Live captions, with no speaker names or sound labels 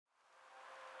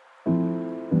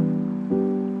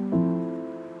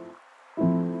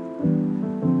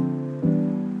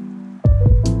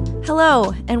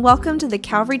Hello, and welcome to the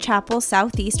Calvary Chapel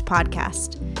Southeast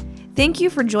podcast. Thank you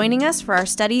for joining us for our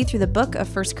study through the book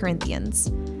of 1 Corinthians.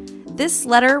 This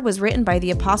letter was written by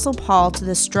the Apostle Paul to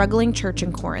the struggling church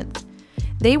in Corinth.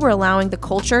 They were allowing the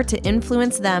culture to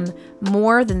influence them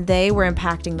more than they were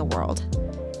impacting the world.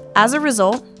 As a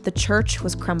result, the church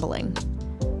was crumbling.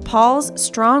 Paul's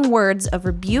strong words of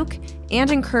rebuke and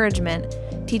encouragement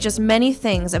teach us many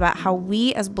things about how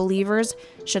we as believers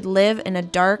should live in a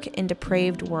dark and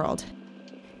depraved world.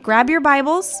 Grab your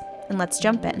Bibles and let's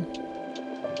jump in.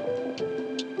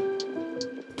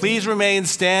 Please remain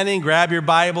standing, grab your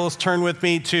Bibles, turn with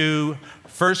me to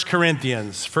 1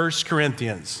 Corinthians. 1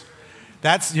 Corinthians.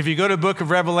 That's, if you go to the book of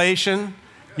Revelation,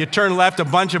 you turn left a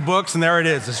bunch of books and there it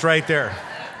is, it's right there.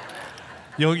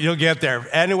 You'll get there.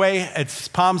 Anyway, it's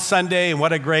Palm Sunday and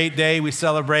what a great day we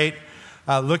celebrate.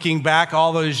 Looking back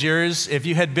all those years, if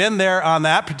you had been there on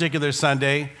that particular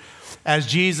Sunday, as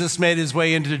Jesus made his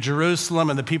way into Jerusalem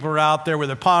and the people were out there with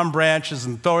their palm branches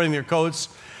and throwing their coats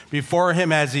before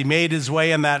him as he made his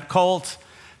way in that colt,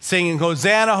 singing,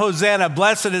 "Hosanna, Hosanna,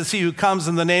 blessed is he who comes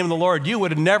in the name of the Lord," you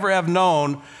would never have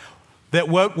known that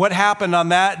what happened on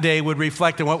that day would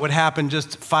reflect on what would happen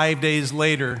just 5 days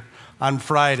later on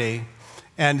Friday.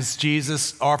 And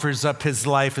Jesus offers up his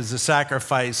life as a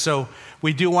sacrifice. So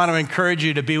we do want to encourage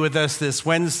you to be with us this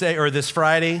Wednesday or this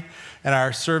Friday in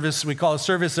our service. We call it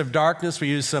Service of Darkness. We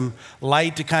use some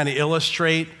light to kind of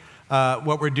illustrate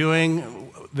what we're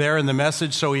doing there in the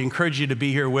message. So we encourage you to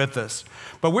be here with us.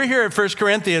 But we're here at 1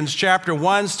 Corinthians chapter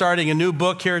 1, starting a new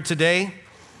book here today.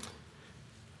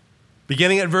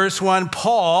 Beginning at verse 1,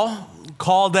 Paul,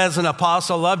 called as an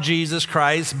apostle of Jesus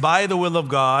Christ by the will of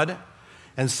God,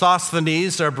 and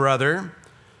Sosthenes, our brother,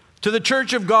 to the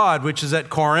church of God, which is at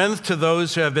Corinth, to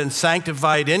those who have been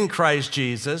sanctified in Christ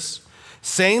Jesus,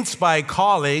 saints by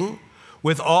calling,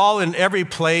 with all in every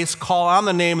place, call on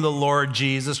the name of the Lord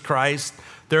Jesus Christ,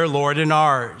 their Lord and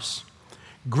ours.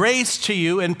 Grace to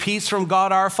you and peace from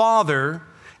God our Father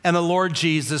and the Lord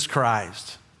Jesus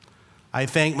Christ. I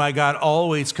thank my God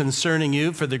always concerning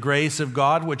you for the grace of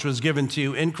God which was given to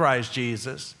you in Christ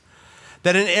Jesus,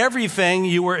 that in everything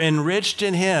you were enriched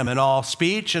in him, in all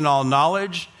speech and all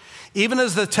knowledge, even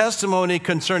as the testimony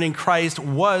concerning Christ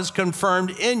was confirmed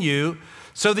in you,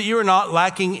 so that you are not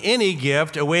lacking any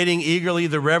gift, awaiting eagerly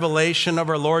the revelation of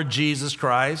our Lord Jesus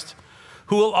Christ,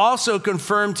 who will also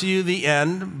confirm to you the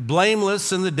end,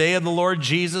 blameless in the day of the Lord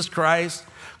Jesus Christ.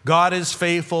 God is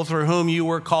faithful, through whom you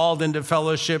were called into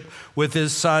fellowship with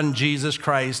his Son, Jesus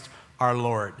Christ, our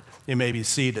Lord. You may be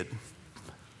seated.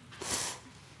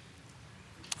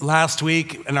 Last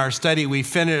week in our study, we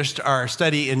finished our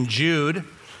study in Jude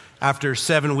after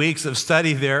 7 weeks of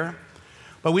study there.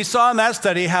 But we saw in that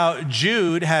study how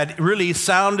Jude had really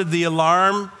sounded the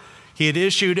alarm. He had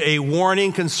issued a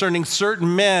warning concerning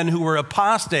certain men who were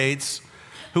apostates,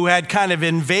 who had kind of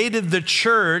invaded the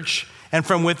church, and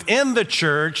from within the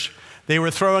church, they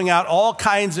were throwing out all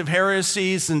kinds of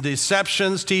heresies and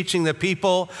deceptions, teaching the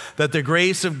people that the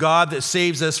grace of God that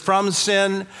saves us from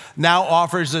sin now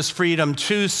offers us freedom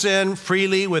to sin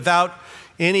freely without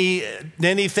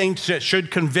anything that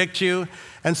should convict you.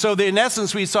 And so in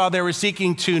essence, we saw they were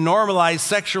seeking to normalize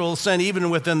sexual sin even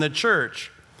within the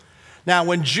church. Now,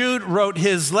 when Jude wrote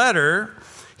his letter,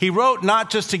 he wrote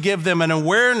not just to give them an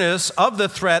awareness of the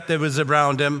threat that was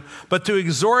around him, but to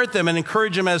exhort them and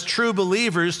encourage them as true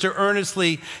believers to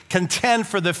earnestly contend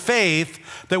for the faith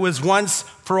that was once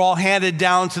for all handed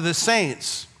down to the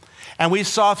saints. And we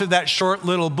saw through that short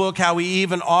little book how he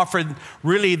even offered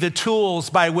really the tools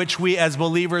by which we as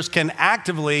believers can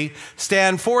actively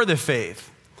stand for the faith.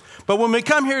 But when we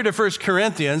come here to 1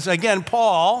 Corinthians, again,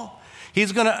 Paul,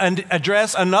 he's going to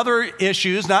address another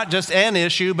issues, not just an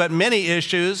issue, but many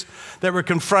issues that were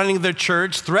confronting the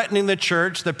church, threatening the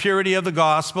church, the purity of the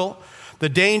gospel, the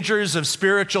dangers of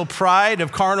spiritual pride,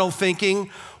 of carnal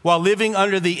thinking, while living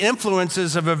under the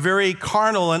influences of a very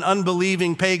carnal and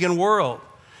unbelieving pagan world.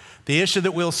 The issue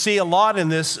that we'll see a lot in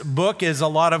this book is a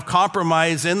lot of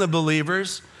compromise in the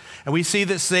believers. And we see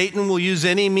that Satan will use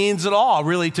any means at all,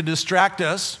 really, to distract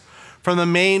us from the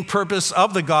main purpose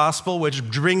of the gospel, which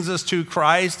brings us to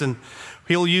Christ. And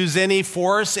he'll use any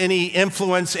force, any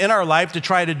influence in our life to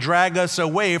try to drag us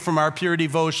away from our pure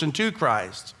devotion to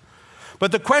Christ.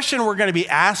 But the question we're going to be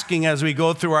asking as we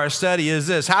go through our study is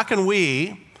this: how can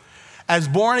we, as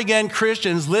born-again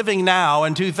Christians living now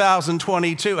in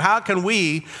 2022, how can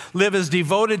we live as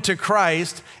devoted to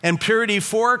Christ and purity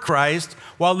for Christ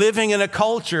while living in a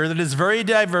culture that is very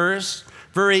diverse,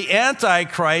 very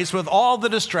anti-Christ, with all the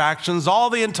distractions, all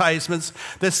the enticements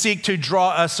that seek to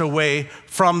draw us away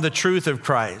from the truth of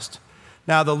Christ?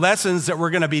 Now, the lessons that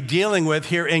we're going to be dealing with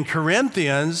here in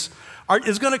Corinthians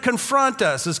is going to confront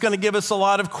us. It's going to give us a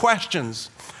lot of questions,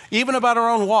 even about our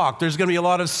own walk. There's going to be a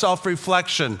lot of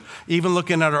self-reflection, even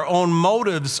looking at our own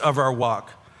motives of our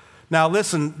walk. Now,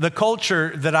 listen, the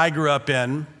culture that I grew up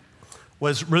in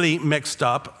was really mixed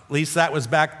up. At least that was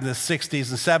back in the 60s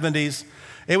and 70s.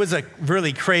 It was a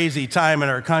really crazy time in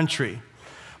our country.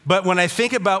 But when I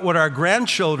think about what our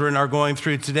grandchildren are going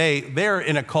through today, they're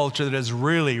in a culture that is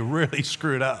really, really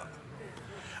screwed up.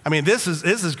 I mean, this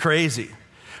is crazy.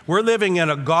 We're living in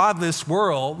a godless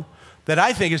world that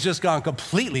I think has just gone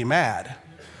completely mad.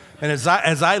 And as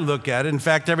I look at it, in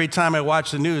fact, every time I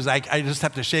watch the news, I just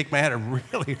have to shake my head and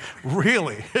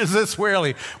really, is this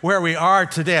really where we are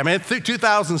today? I mean,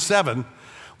 2007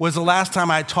 was the last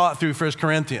time I taught through 1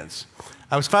 Corinthians.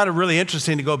 I found it really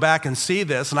interesting to go back and see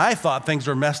this, and I thought things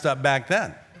were messed up back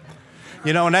then.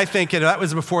 And I think that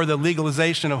was before the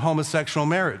legalization of homosexual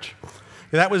marriage.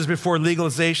 That was before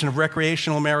legalization of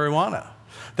recreational marijuana.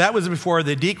 That was before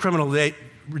the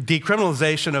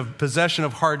decriminalization of possession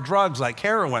of hard drugs like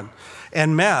heroin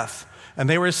and meth. And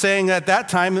they were saying at that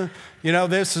time,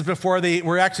 this is before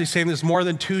we're actually saying there's more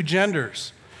than two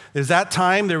genders. There's that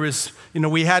time there was,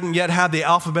 we hadn't yet had the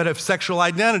alphabet of sexual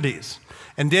identities.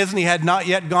 And Disney had not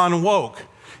yet gone woke.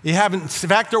 In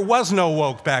fact, there was no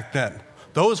woke back then.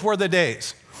 Those were the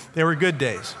days. They were good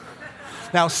days.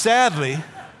 Now, sadly,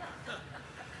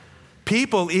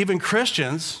 people, even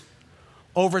Christians,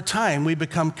 over time, we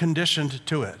become conditioned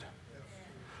to it.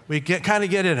 We kind of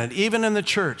get in it. Even in the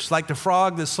church, like the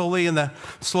frog that's slowly in the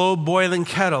slow boiling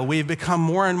kettle, we've become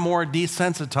more and more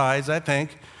desensitized, I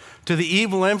think, to the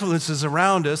evil influences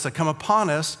around us that come upon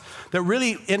us that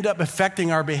really end up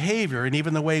affecting our behavior and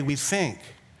even the way we think.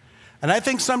 And I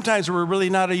think sometimes we're really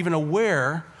not even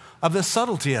aware of the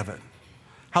subtlety of it.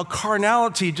 How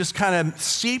carnality just kind of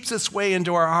seeps its way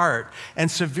into our heart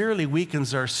and severely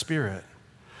weakens our spirit.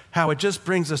 How it just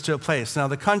brings us to a place. Now,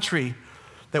 the country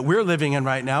that we're living in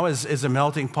right now is a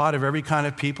melting pot of every kind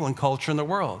of people and culture in the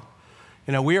world.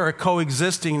 We are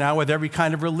coexisting now with every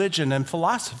kind of religion and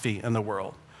philosophy in the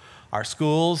world. Our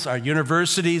schools, our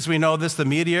universities, we know this, the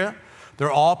media, they're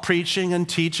all preaching and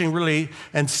teaching really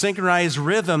in synchronized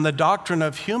rhythm the doctrine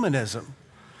of humanism,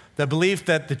 the belief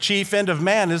that the chief end of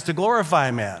man is to glorify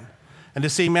man and to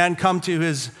see man come to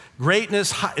his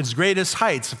greatness, his greatest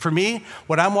heights. For me,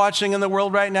 what I'm watching in the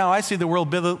world right now, I see the world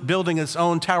building its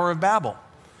own Tower of Babel.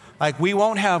 Like, we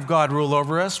won't have God rule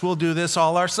over us. We'll do this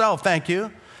all ourselves. Thank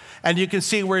you. And you can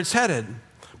see where it's headed.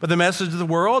 But the message of the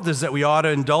world is that we ought to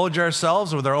indulge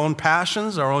ourselves with our own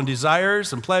passions, our own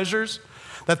desires and pleasures.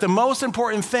 That the most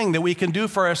important thing that we can do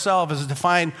for ourselves is to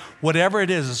find whatever it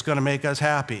is that's going to make us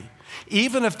happy,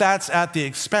 even if that's at the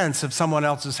expense of someone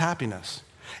else's happiness.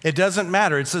 It doesn't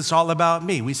matter. It's all about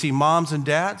me. We see moms and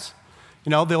dads,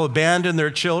 they'll abandon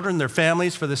their children, their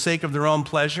families for the sake of their own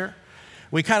pleasure.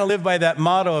 We kind of live by that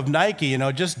motto of Nike,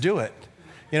 just do it.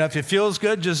 If it feels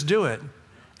good, just do it.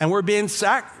 And we're being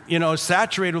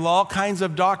saturated with all kinds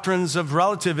of doctrines of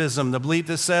relativism, the belief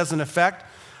that says, in effect,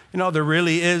 there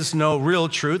really is no real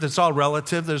truth. It's all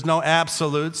relative. There's no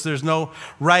absolutes. There's no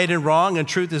right and wrong, and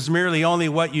truth is merely only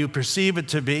what you perceive it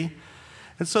to be.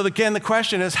 And so again, the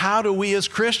question is, how do we as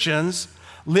Christians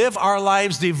live our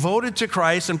lives devoted to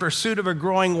Christ in pursuit of a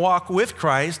growing walk with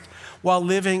Christ while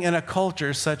living in a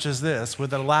culture such as this,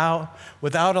 without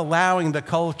allowing the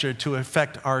culture to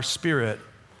affect our spirit?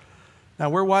 Now,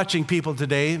 we're watching people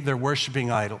today, they're worshiping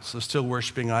idols. They're still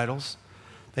worshiping idols.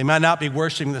 They might not be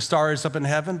worshiping the stars up in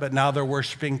heaven, but now they're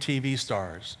worshiping TV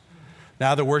stars.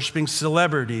 Now they're worshiping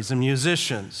celebrities and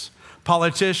musicians,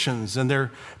 politicians, and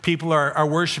their people are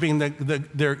worshiping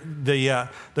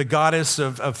the goddess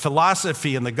of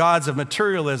philosophy and the gods of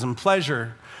materialism,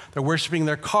 pleasure. They're worshiping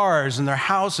their cars and their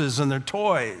houses and their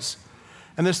toys.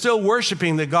 And they're still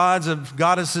worshiping the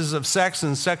goddesses of sex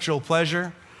and sexual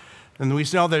pleasure. And we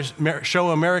know there's show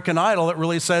American Idol that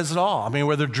really says it all. I mean,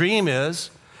 where the dream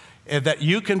is that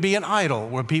you can be an idol,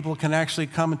 where people can actually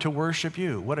come to worship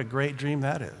you. What a great dream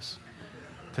that is,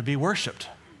 to be worshiped.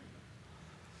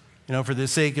 For the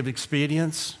sake of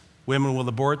expedience, women will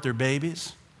abort their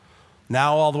babies.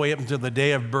 Now all the way up until the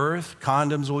day of birth,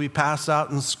 condoms will be passed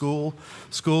out in school.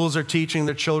 Schools are teaching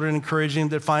their children, encouraging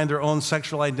them to find their own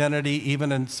sexual identity,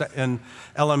 even in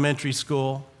elementary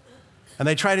school. And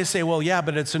they try to say, well, yeah,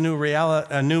 but it's a new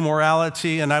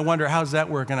morality, and I wonder, how's that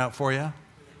working out for you?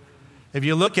 If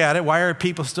you look at it, why are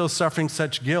people still suffering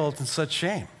such guilt and such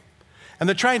shame? And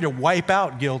they're trying to wipe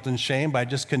out guilt and shame by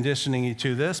just conditioning you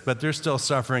to this, but they're still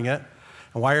suffering it.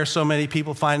 And why are so many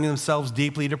people finding themselves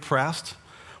deeply depressed?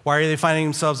 Why are they finding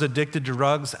themselves addicted to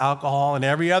drugs, alcohol, and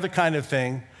every other kind of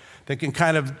thing that can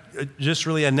kind of just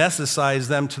really anesthetize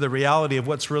them to the reality of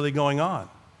what's really going on.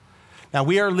 Now,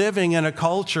 we are living in a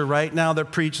culture right now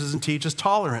that preaches and teaches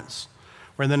tolerance,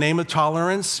 where in the name of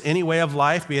tolerance, any way of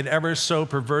life, be it ever so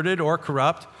perverted or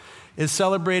corrupt, is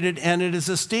celebrated and it is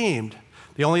esteemed.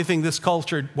 The only thing this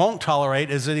culture won't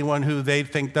tolerate is anyone who they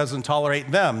think doesn't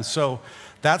tolerate them. So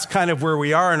that's kind of where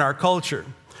we are in our culture.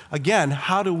 Again,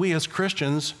 how do we as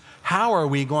Christians, how are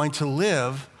we going to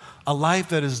live a life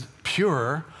that is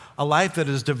pure, a life that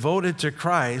is devoted to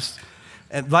Christ,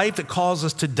 a life that calls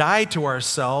us to die to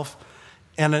ourselves,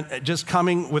 and just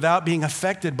coming without being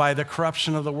affected by the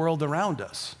corruption of the world around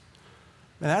us?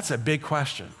 And that's a big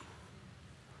question.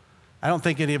 I don't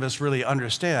think any of us really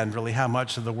understand really how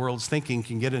much of the world's thinking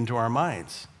can get into our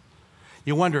minds.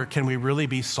 You wonder, can we really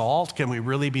be salt? Can we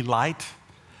really be light?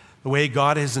 The way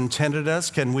God has intended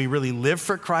us, can we really live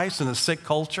for Christ in a sick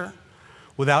culture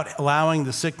without allowing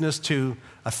the sickness to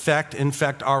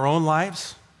infect our own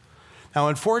lives? Now,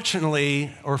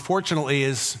 unfortunately, or fortunately,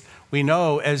 as we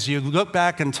know, as you look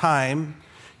back in time,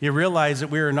 you realize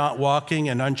that we are not walking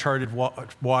in uncharted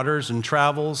waters and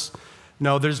travels.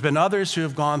 No, there's been others who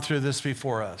have gone through this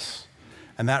before us.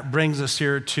 And that brings us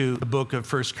here to the book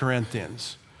of 1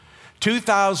 Corinthians.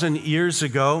 2,000 years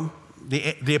ago,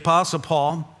 the Apostle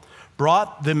Paul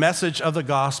brought the message of the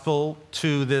gospel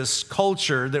to this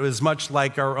culture that was much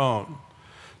like our own,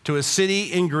 to a city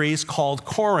in Greece called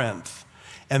Corinth.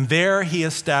 And there he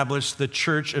established the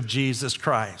church of Jesus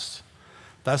Christ.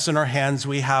 Thus in our hands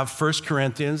we have 1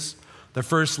 Corinthians, the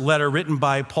first letter written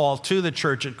by Paul to the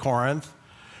church at Corinth,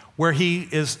 where he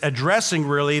is addressing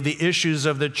really the issues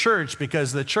of the church,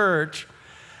 because the church,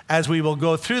 as we will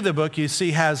go through the book, you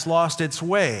see, has lost its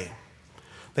way.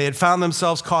 They had found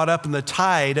themselves caught up in the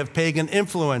tide of pagan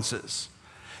influences.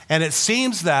 And it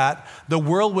seems that the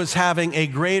world was having a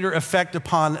greater effect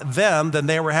upon them than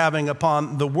they were having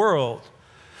upon the world.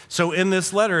 So in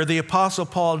this letter, the Apostle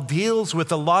Paul deals with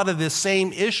a lot of the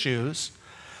same issues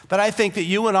that I think that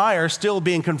you and I are still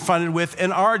being confronted with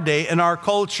in our day, in our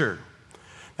culture.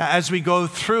 Now, as we go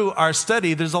through our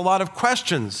study, there's a lot of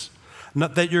questions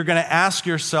that you're going to ask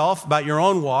yourself about your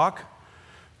own walk.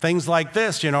 Things like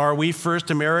this, are we first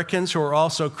Americans who are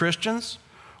also Christians?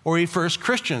 Or are we first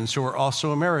Christians who are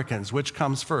also Americans? Which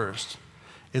comes first?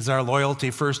 Is our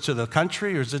loyalty first to the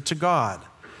country, or is it to God?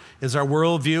 Is our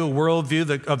worldview a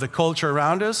worldview of the culture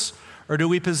around us? Or do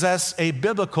we possess a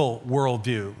biblical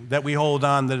worldview that we hold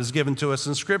on that is given to us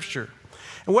in Scripture?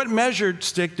 And what measured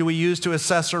stick do we use to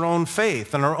assess our own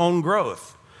faith and our own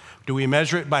growth? Do we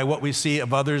measure it by what we see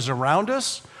of others around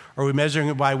us? Or are we measuring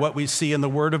it by what we see in the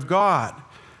Word of God?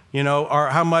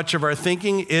 How much of our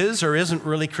thinking is or isn't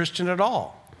really Christian at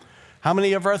all? How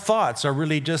many of our thoughts are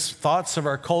really just thoughts of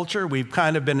our culture? We've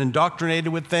kind of been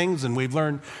indoctrinated with things, and we've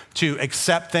learned to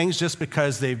accept things just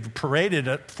because they've paraded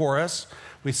it for us.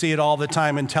 We see it all the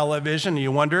time in television, and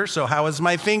you wonder, so how is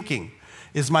my thinking?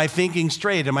 Is my thinking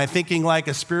straight? Am I thinking like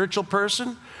a spiritual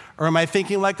person, or am I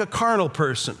thinking like a carnal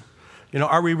person?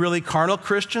 Are we really carnal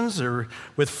Christians or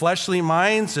with fleshly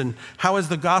minds? And how has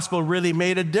the gospel really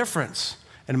made a difference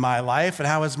in my life? And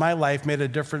how has my life made a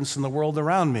difference in the world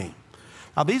around me?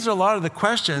 Now, these are a lot of the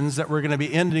questions that we're going to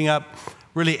be ending up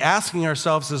really asking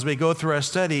ourselves as we go through our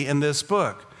study in this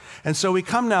book. And so we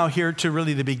come now here to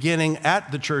really the beginning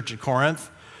at the church at Corinth.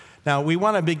 Now, we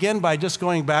want to begin by just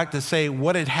going back to say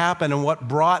what had happened and what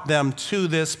brought them to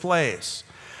this place.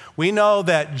 We know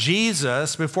that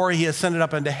Jesus, before he ascended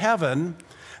up into heaven,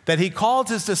 that he called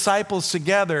his disciples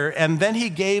together, and then he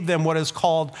gave them what is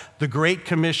called the Great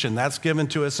Commission. That's given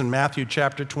to us in Matthew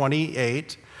chapter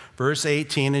 28, verse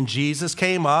 18. And Jesus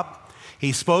came up,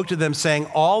 he spoke to them saying,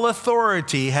 "All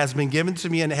authority has been given to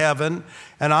me in heaven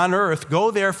and on earth.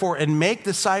 Go therefore and make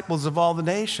disciples of all the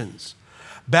nations,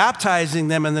 baptizing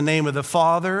them in the name of the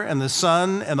Father and the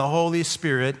Son and the Holy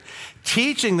Spirit,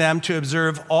 teaching them to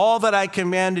observe all that I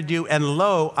commanded you, and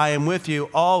lo, I am with you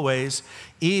always,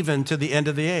 even to the end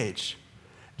of the age."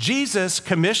 Jesus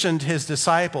commissioned his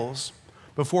disciples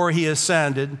before he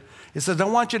ascended. He says, I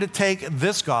want you to take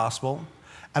this gospel,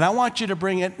 and I want you to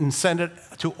bring it and send it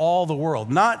to all the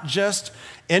world, not just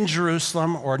in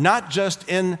Jerusalem or not just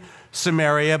in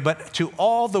Samaria, but to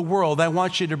all the world. I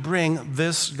want you to bring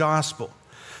this gospel.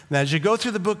 Now, as you go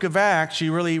through the book of Acts,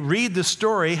 you really read the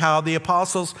story how the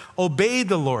apostles obeyed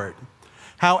the Lord,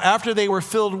 how after they were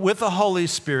filled with the Holy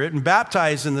Spirit and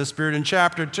baptized in the Spirit in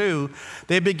chapter 2,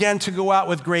 they began to go out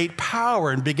with great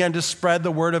power and began to spread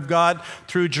the word of God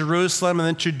through Jerusalem and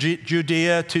then to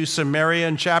Judea, to Samaria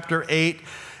in chapter 8.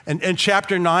 And in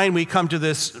chapter 9, we come to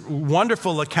this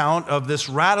wonderful account of this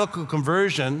radical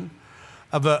conversion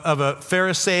of a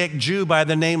Pharisaic Jew by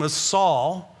the name of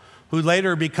Saul, who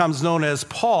later becomes known as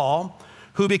Paul,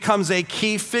 who becomes a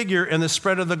key figure in the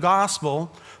spread of the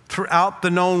gospel throughout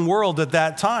the known world at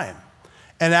that time.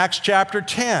 In Acts chapter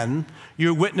 10,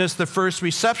 you witness the first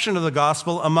reception of the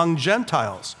gospel among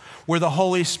Gentiles, where the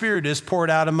Holy Spirit is poured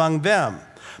out among them.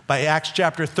 By Acts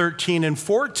chapter 13 and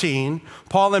 14,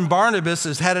 Paul and Barnabas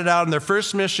is headed out on their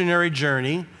first missionary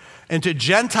journey into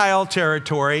Gentile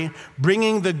territory,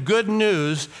 bringing the good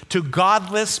news to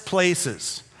godless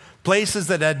places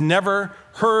that had never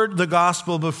heard the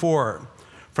gospel before.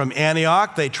 From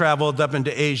Antioch, they traveled up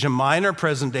into Asia Minor,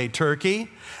 present-day Turkey,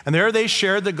 and there they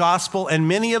shared the gospel in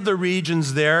many of the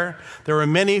regions there. There were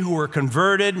many who were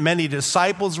converted, many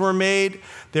disciples were made,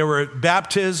 there were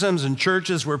baptisms and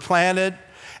churches were planted.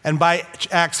 And by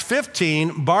Acts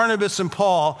 15, Barnabas and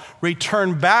Paul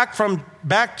returned back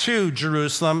to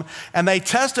Jerusalem, and they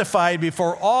testified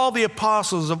before all the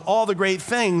apostles of all the great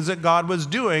things that God was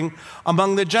doing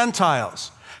among the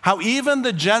Gentiles. How even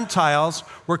the Gentiles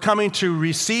were coming to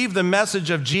receive the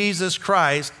message of Jesus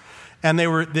Christ, and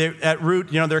they're at root,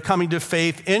 they're coming to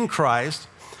faith in Christ.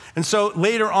 And so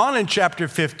later on in chapter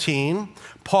 15,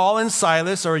 Paul and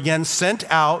Silas are again sent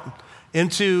out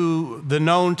into the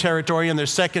known territory in their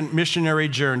second missionary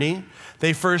journey.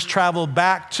 They first traveled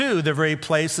back to the very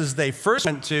places they first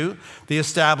went to, the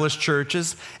established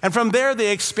churches. And from there,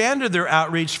 they expanded their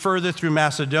outreach further through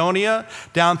Macedonia,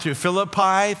 down through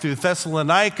Philippi, through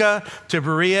Thessalonica, to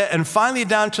Berea, and finally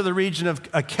down to the region of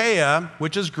Achaia,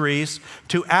 which is Greece,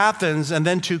 to Athens, and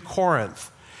then to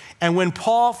Corinth. And when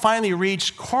Paul finally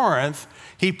reached Corinth,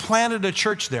 he planted a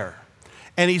church there.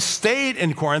 And he stayed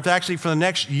in Corinth actually for the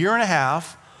next year and a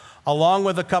half, along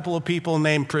with a couple of people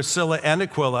named Priscilla and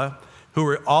Aquila, who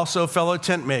were also fellow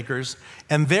tent makers.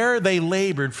 And there they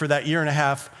labored for that year and a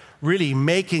half, really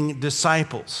making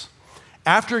disciples.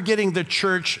 After getting the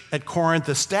church at Corinth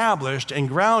established and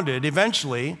grounded,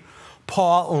 eventually,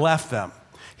 Paul left them.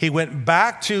 He went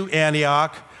back to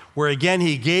Antioch, where again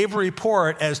he gave a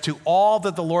report as to all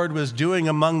that the Lord was doing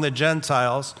among the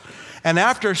Gentiles. And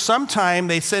after some time,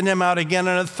 they send him out again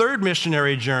on a third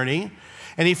missionary journey.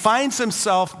 And he finds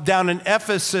himself down in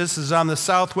Ephesus, is on the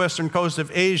southwestern coast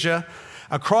of Asia,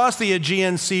 across the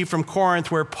Aegean Sea from Corinth,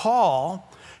 where Paul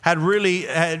had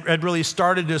really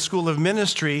started a school of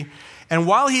ministry. And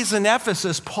while he's in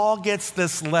Ephesus, Paul gets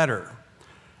this letter.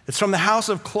 It's from the house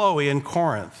of Chloe in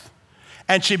Corinth.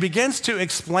 And she begins to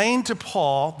explain to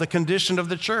Paul the condition of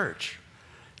the church.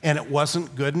 And it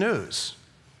wasn't good news.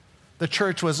 The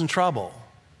church was in trouble.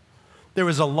 There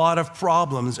was a lot of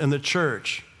problems in the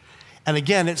church. And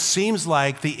again, it seems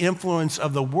like the influence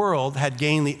of the world had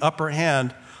gained the upper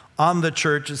hand on the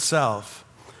church itself.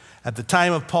 At the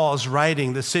time of Paul's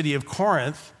writing, the city of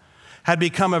Corinth had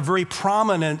become a very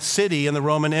prominent city in the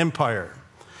Roman Empire.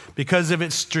 Because of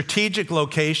its strategic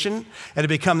location, it had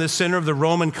become the center of the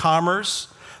Roman commerce,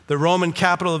 the Roman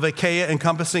capital of Achaia,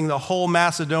 encompassing the whole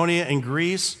Macedonia and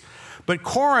Greece. But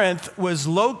Corinth was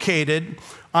located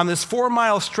on this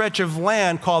 4-mile stretch of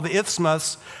land called the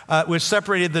Isthmus, which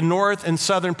separated the north and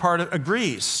southern part of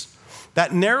Greece.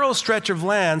 That narrow stretch of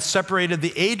land separated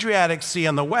the Adriatic Sea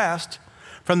on the west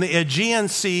from the Aegean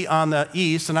Sea on the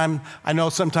east. And I know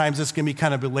sometimes this can be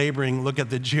kind of belaboring, look at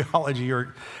the geology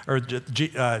or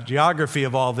geography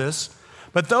of all this.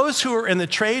 But those who are in the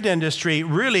trade industry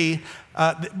really,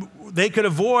 they could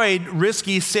avoid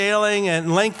risky sailing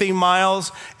and lengthy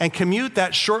miles and commute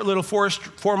that short little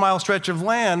 4-mile stretch of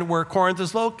land where Corinth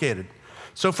is located.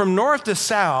 So from north to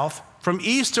south, from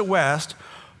east to west,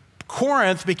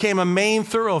 Corinth became a main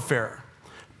thoroughfare.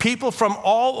 People from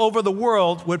all over the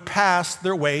world would pass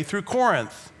their way through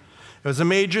Corinth. It was a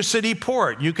major city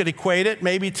port. You could equate it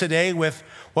maybe today with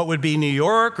what would be New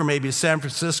York or maybe San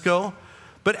Francisco.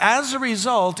 But as a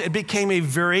result, it became a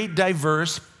very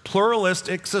diverse,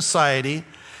 pluralistic society.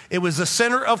 It was a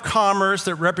center of commerce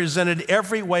that represented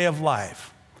every way of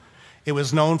life. It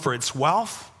was known for its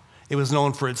wealth. It was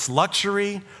known for its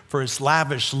luxury, for its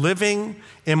lavish living,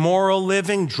 immoral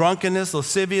living, drunkenness,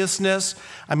 lasciviousness.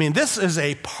 I mean, this is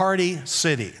a party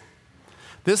city.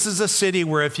 This is a city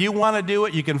where if you want to do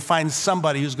it, you can find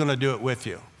somebody who's going to do it with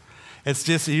you. It's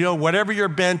just, whatever your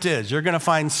bent is, you're going to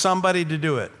find somebody to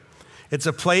do it. It's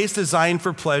a place designed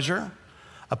for pleasure,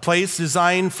 a place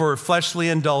designed for fleshly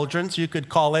indulgence. You could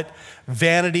call it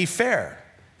Vanity Fair,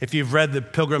 if you've read the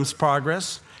Pilgrim's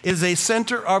Progress. It is a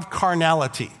center of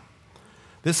carnality.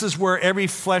 This is where every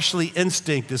fleshly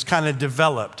instinct is kind of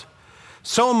developed.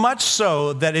 So much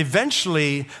so that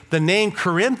eventually the name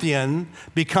Corinthian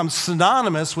becomes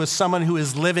synonymous with someone who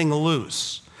is living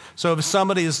loose. So if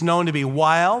somebody is known to be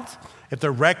wild, if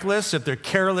they're reckless, if they're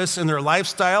careless in their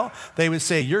lifestyle, they would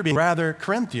say, you're being rather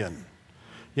Corinthian.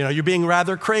 You're being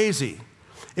rather crazy.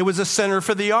 It was a center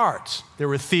for the arts. There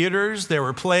were theaters, there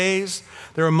were plays,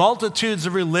 there were multitudes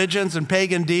of religions and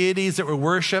pagan deities that were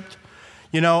worshiped.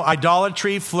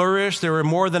 Idolatry flourished. There were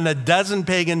more than a dozen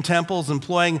pagan temples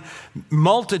employing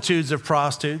multitudes of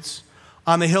prostitutes.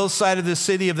 On the hillside of the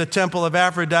city of the temple of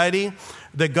Aphrodite,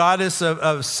 the goddess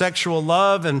of sexual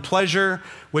love and pleasure,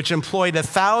 which employed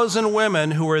 1,000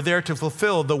 women who were there to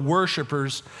fulfill the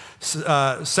worshipers'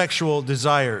 sexual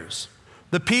desires.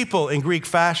 The people in Greek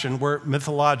fashion were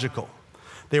mythological.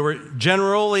 They were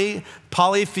generally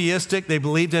polytheistic. They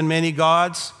believed in many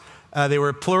gods. They were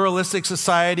a pluralistic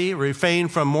society,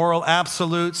 refrained from moral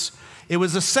absolutes. It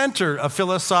was a center of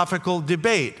philosophical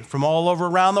debate from all over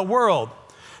around the world.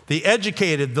 The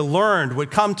educated, the learned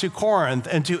would come to Corinth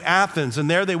and to Athens, and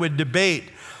there they would debate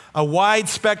a wide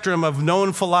spectrum of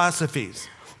known philosophies.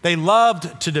 They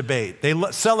loved to debate. They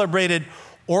celebrated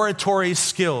oratory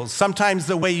skills. Sometimes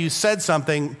the way you said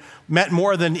something meant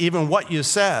more than even what you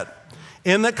said.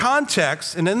 In that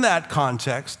context, in that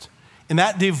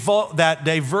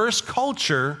diverse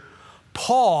culture,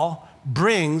 Paul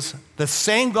brings the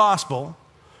same gospel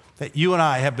that you and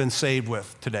I have been saved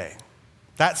with today.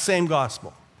 That same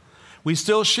gospel. We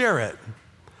still share it.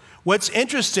 What's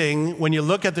interesting when you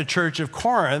look at the church of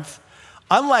Corinth,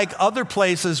 unlike other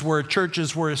places where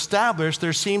churches were established,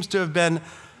 there seems to have been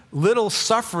little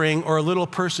suffering or little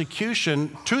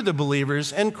persecution to the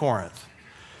believers in Corinth.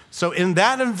 So in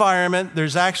that environment,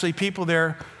 there's actually people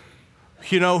there,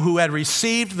 who had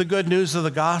received the good news of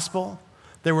the gospel.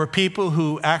 There were people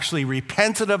who actually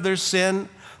repented of their sin.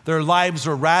 Their lives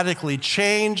were radically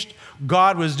changed.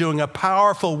 God was doing a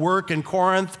powerful work in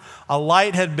Corinth. A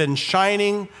light had been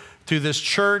shining through this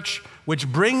church, which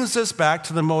brings us back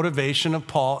to the motivation of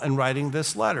Paul in writing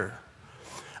this letter.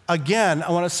 Again,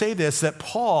 I want to say this, that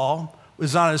Paul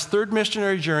was on his third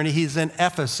missionary journey. He's in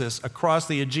Ephesus across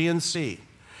the Aegean Sea.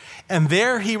 And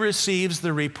there he receives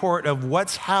the report of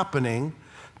what's happening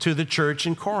to the church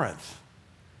in Corinth.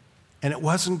 And it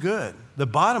wasn't good. The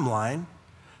bottom line,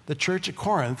 the church at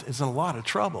Corinth is in a lot of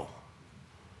trouble.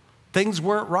 Things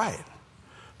weren't right.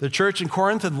 The church in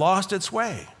Corinth had lost its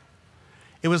way.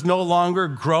 It was no longer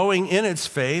growing in its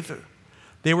faith.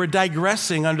 They were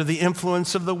digressing under the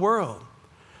influence of the world.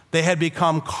 They had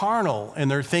become carnal in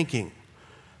their thinking.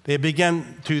 They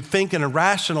began to think and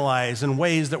rationalize in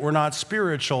ways that were not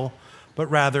spiritual, but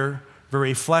rather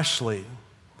very fleshly.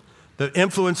 The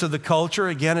influence of the culture,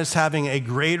 again, is having a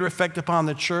greater effect upon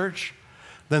the church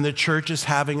than the church is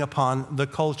having upon the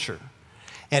culture.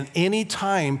 And any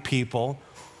time, people,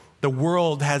 the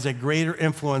world has a greater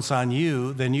influence on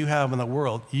you than you have in the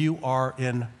world, you are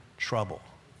in trouble.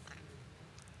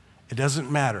 It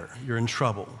doesn't matter, you're in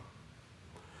trouble.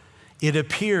 It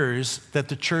appears that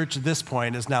the church at this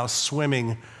point is now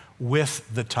swimming with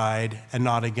the tide and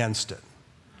not against it.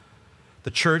 The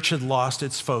church had lost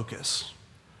its focus.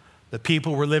 The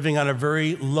people were living on a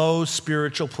very low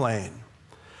spiritual plane.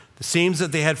 It seems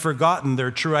that they had forgotten their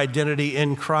true identity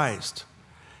in Christ.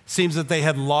 It seems that they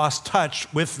had lost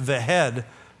touch with the head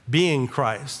being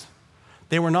Christ.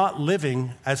 They were not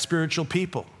living as spiritual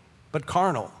people, but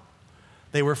carnal.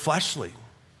 They were fleshly.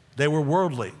 They were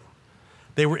worldly.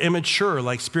 They were immature,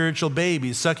 like spiritual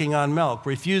babies sucking on milk,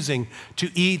 refusing to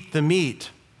eat the meat.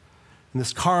 And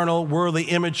this carnal, worldly,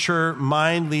 immature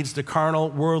mind leads to carnal,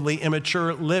 worldly,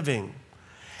 immature living.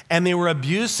 And they were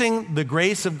abusing the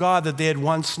grace of God that they had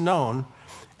once known,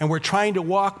 and were trying to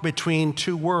walk between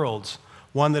two worlds,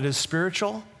 one that is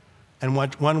spiritual and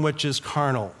one which is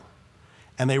carnal.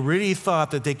 And they really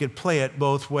thought that they could play it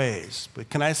both ways. But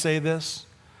can I say this?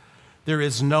 There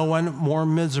is no one more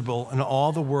miserable in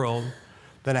all the world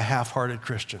than a half-hearted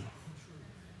Christian.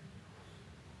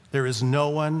 There is no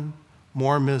one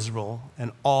more miserable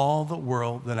in all the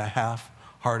world than a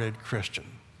half-hearted Christian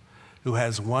who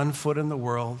has one foot in the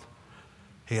world.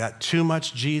 You got too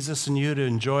much Jesus in you to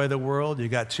enjoy the world. You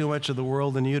got too much of the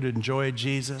world in you to enjoy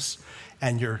Jesus,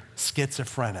 and you're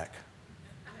schizophrenic.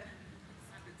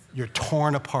 You're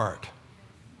torn apart,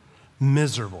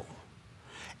 miserable.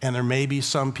 And there may be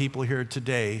some people here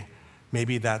today,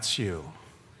 maybe that's you.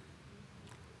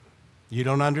 You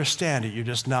don't understand it. You're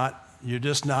just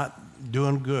not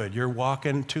doing good. You're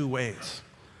walking two ways.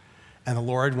 And the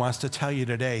Lord wants to tell you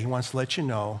today, he wants to let you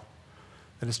know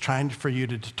that it's trying for you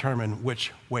to determine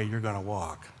which way you're going to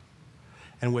walk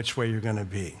and which way you're going to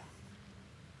be.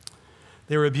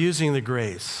 They were abusing the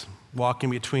grace, walking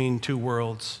between two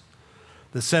worlds.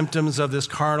 The symptoms of this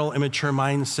carnal, immature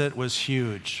mindset was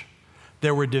huge.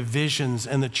 There were divisions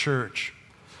in the church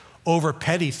over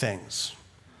petty things.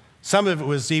 Some of it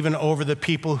was even over the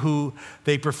people who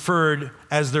they preferred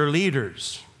as their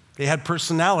leaders. They had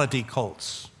personality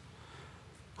cults.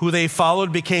 Who they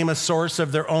followed became a source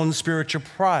of their own spiritual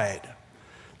pride.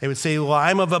 They would say, well,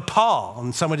 I'm of Paul.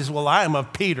 And somebody says, well, I'm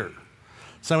of Peter.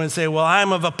 Someone would say, well,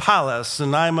 I'm of Apollos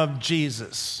and I'm of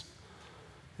Jesus.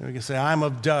 And we can say, I'm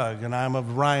of Doug and I'm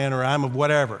of Ryan or I'm of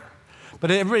whatever. But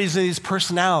everybody's in these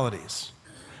personalities.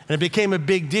 And it became a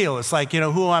big deal. It's like,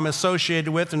 who I'm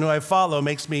associated with and who I follow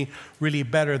makes me really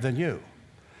better than you.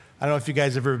 I don't know if you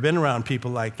guys have ever been around people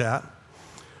like that.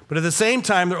 But at the same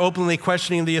time, they're openly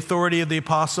questioning the authority of the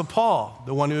Apostle Paul,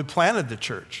 the one who had planted the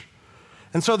church.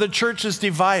 And so the church is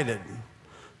divided.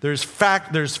 There's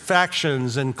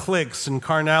factions and cliques and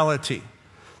carnality.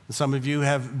 And some of you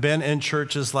have been in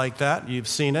churches like that. You've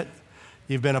seen it.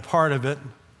 You've been a part of it.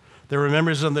 There were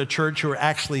members of the church who were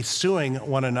actually suing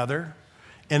one another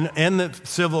in the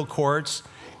civil courts,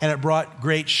 and it brought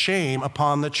great shame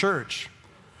upon the church.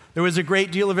 There was a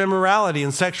great deal of immorality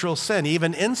and sexual sin,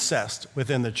 even incest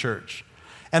within the church.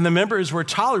 And the members were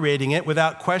tolerating it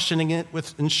without questioning it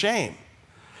in shame.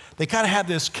 They kind of had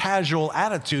this casual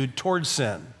attitude towards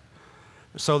sin.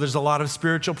 So there's a lot of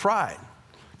spiritual pride.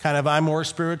 Kind of, I'm more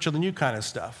spiritual than you kind of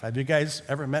stuff. Have you guys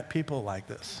ever met people like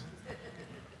this?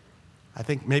 I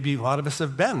think maybe a lot of us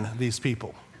have been these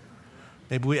people.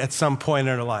 Maybe we at some point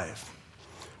in our life.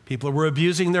 People were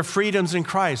abusing their freedoms in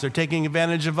Christ. They're taking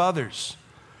advantage of others.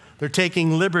 They're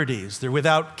taking liberties. They're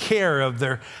without care of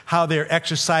how they're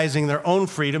exercising their own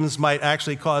freedoms might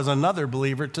actually cause another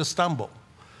believer to stumble.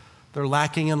 They're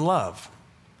lacking in love.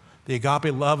 The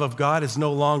agape love of God is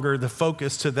no longer the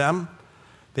focus to them.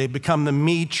 They've become the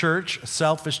me church, a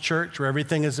selfish church where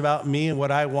everything is about me and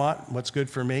what I want, what's good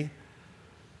for me.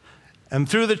 And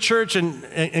through the church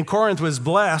in Corinth was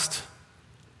blessed,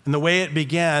 and the way it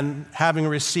began, having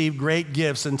received great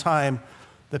gifts in time,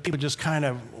 the people just kind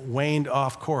of waned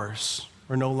off course,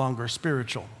 were no longer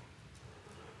spiritual.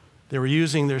 They were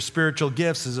using their spiritual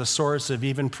gifts as a source of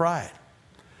even pride.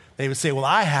 They would say, well,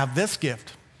 I have this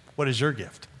gift. What is your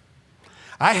gift?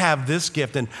 I have this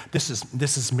gift, and this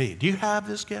is me. Do you have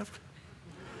this gift?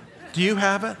 Do you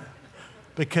have it?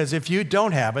 Because if you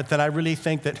don't have it, then I really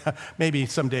think that maybe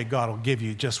someday God will give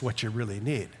you just what you really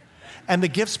need. And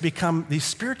these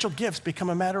spiritual gifts become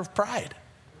a matter of pride,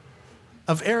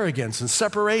 of arrogance and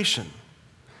separation.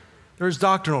 There's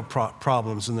doctrinal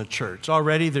problems in the church.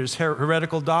 Already there's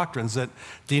heretical doctrines that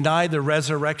deny the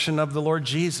resurrection of the Lord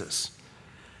Jesus.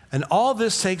 And all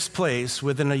this takes place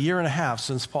within a year and a half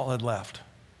since Paul had left.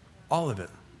 All of it.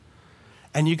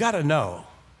 And you got to know,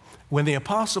 when the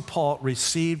Apostle Paul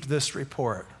received this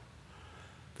report,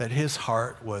 that his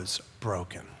heart was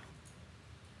broken.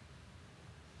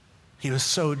 He was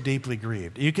so deeply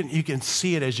grieved. You can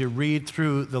see it as you read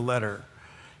through the letter,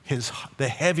 the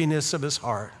heaviness of his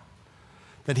heart,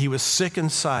 that he was sick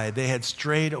inside. They had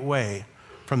strayed away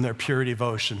from their pure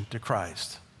devotion to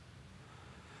Christ.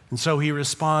 And so he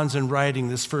responds in writing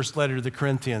this first letter to the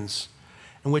Corinthians,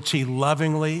 in which he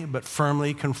lovingly but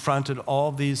firmly confronted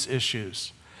all these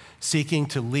issues, seeking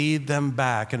to lead them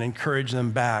back and encourage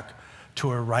them back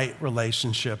to a right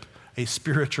relationship, a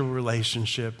spiritual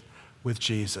relationship with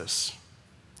Jesus.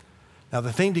 Now,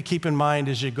 the thing to keep in mind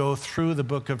as you go through the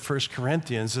book of 1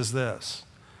 Corinthians is this.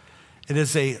 It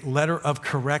is a letter of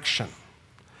correction.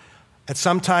 And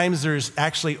sometimes there's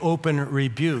actually open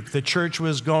rebuke. The church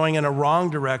was going in a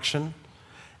wrong direction.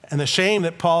 And the shame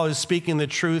that Paul is speaking the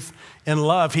truth in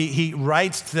love, he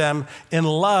writes to them in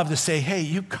love to say, hey,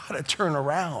 you've got to turn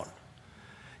around.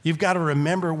 You've got to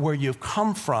remember where you've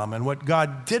come from and what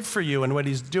God did for you and what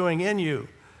he's doing in you.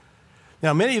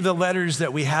 Now, many of the letters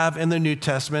that we have in the New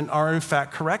Testament are in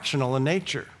fact correctional in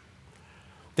nature.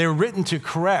 They were written to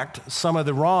correct some of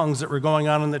the wrongs that were going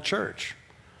on in the church.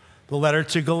 The letter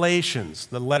to Galatians,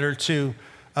 the letter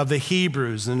of the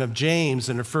Hebrews and of James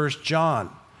and of 1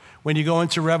 John. When you go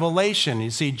into Revelation,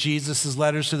 you see Jesus'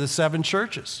 letters to the 7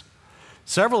 churches.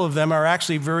 Several of them are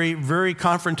actually very, very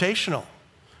confrontational.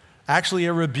 Actually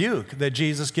a rebuke that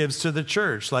Jesus gives to the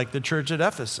church, like the church at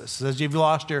Ephesus. Says you've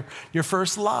lost your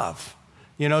first love.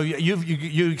 You know,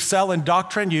 you excel in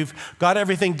doctrine, you've got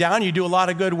everything down, you do a lot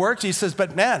of good works. He says,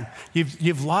 but man,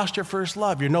 you've lost your first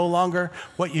love. You're no longer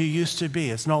what you used to be.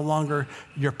 It's no longer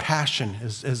your passion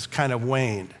is kind of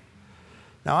waned.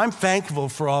 Now, I'm thankful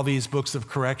for all these books of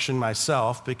correction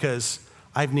myself because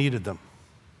I've needed them.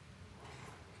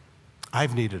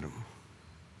 I've needed them.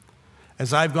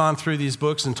 As I've gone through these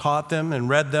books and taught them and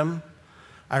read them,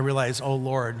 I realize, oh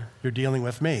Lord, you're dealing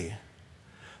with me.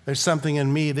 There's something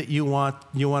in me that you want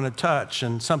to touch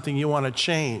and something you want to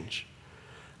change.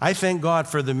 I thank God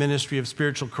for the ministry of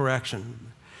spiritual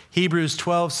correction. Hebrews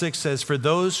 12:6 says, for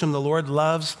those whom the Lord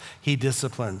loves, he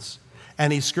disciplines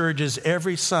and he scourges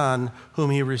every son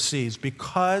whom he receives.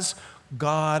 Because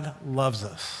God loves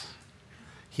us,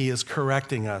 he is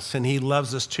correcting us, and he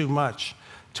loves us too much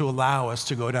to allow us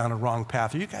to go down a wrong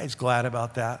path. Are you guys glad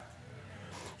about that?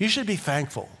 You should be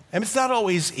thankful. And it's not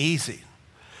always easy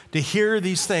to hear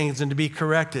these things and to be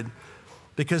corrected,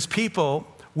 because people,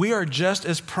 we are just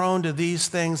as prone to these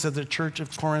things as the church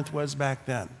of Corinth was back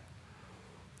then.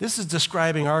 This is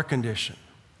describing our condition.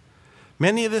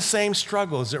 Many of the same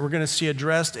struggles that we're going to see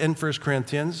addressed in 1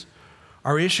 Corinthians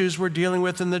are issues we're dealing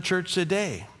with in the church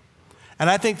today. And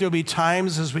I think there'll be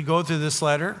times as we go through this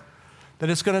letter that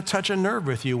it's going to touch a nerve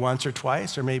with you once or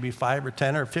twice, or maybe 5 or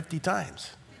 10 or 50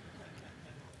 times.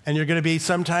 And you're going to be,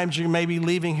 sometimes you may be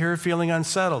leaving here feeling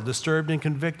unsettled, disturbed, and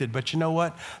convicted. But you know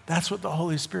what? That's what the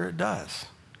Holy Spirit does.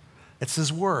 It's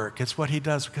his work. It's what he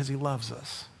does because he loves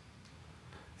us.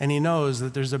 And he knows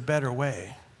that there's a better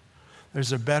way.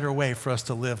 There's a better way for us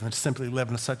to live than simply live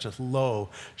in such a low,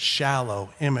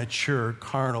 shallow, immature,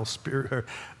 carnal spirit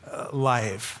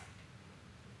life.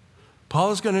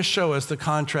 Paul is going to show us the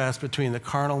contrast between the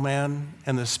carnal man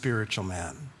and the spiritual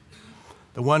man.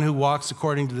 The one who walks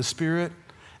according to the Spirit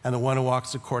and the one who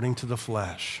walks according to the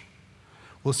flesh.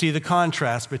 We'll see the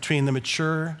contrast between the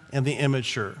mature and the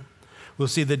immature. We'll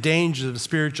see the dangers of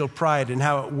spiritual pride and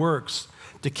how it works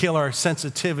to kill our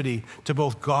sensitivity to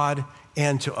both God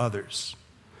and to others.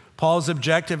 Paul's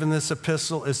objective in this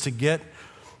epistle is to get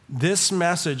this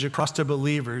message across to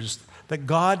believers that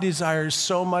God desires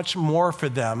so much more for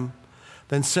them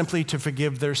than simply to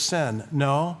forgive their sin.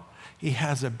 No, he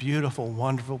has a beautiful,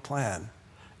 wonderful plan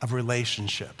of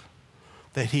relationship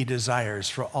that he desires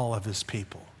for all of his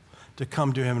people, to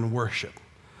come to him and worship,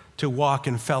 to walk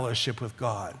in fellowship with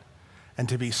God, and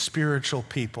to be spiritual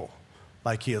people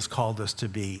like he has called us to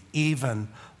be, even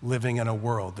living in a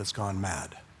world that's gone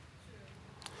mad.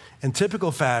 In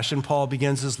typical fashion, Paul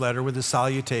begins his letter with a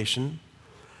salutation.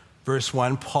 Verse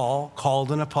 1, Paul,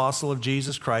 called an apostle of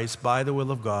Jesus Christ by the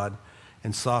will of God,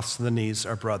 and Sosthenes,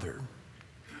 our brother.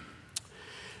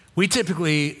 We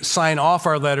typically sign off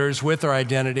our letters with our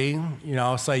identity,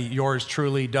 say yours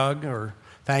truly, Doug, or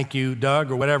thank you, Doug,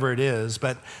 or whatever it is,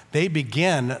 but they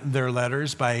begin their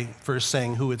letters by first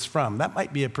saying who it's from. That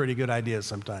might be a pretty good idea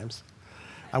sometimes.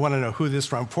 I want to know who this is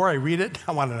from. Before I read it,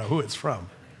 I want to know who it's from.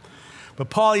 But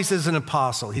Paul, he says, an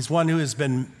apostle. He's one who has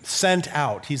been sent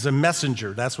out. He's a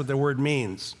messenger. That's what the word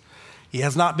means. He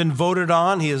has not been voted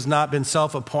on. He has not been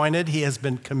self-appointed. He has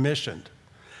been commissioned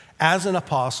as an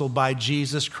apostle by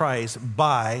Jesus Christ,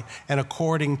 by and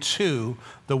according to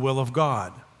the will of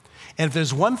God. And if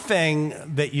there's one thing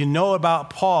that you know about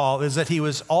Paul, is that he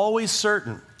was always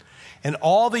certain in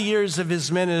all the years of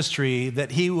his ministry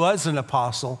that he was an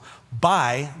apostle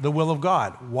by the will of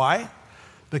God. Why?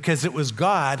 Because it was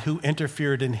God who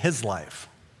interfered in his life.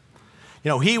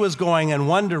 He was going in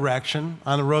one direction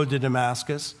on the road to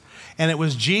Damascus, and it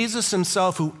was Jesus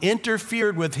himself who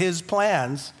interfered with his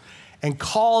plans and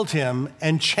called him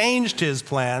and changed his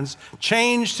plans,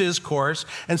 changed his course.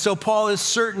 And so Paul is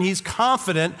certain, he's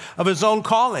confident of his own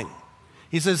calling.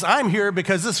 He says, I'm here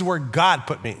because this is where God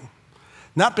put me.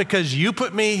 Not because you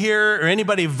put me here or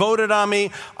anybody voted on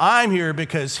me. I'm here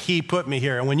because he put me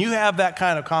here. And when you have that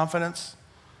kind of confidence,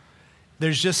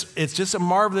 it's just a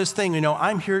marvelous thing.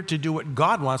 I'm here to do what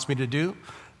God wants me to do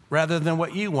rather than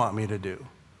what you want me to do.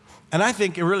 And I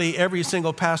think really every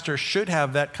single pastor should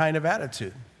have that kind of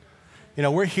attitude.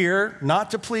 We're here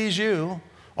not to please you.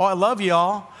 Oh, I love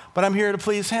y'all, but I'm here to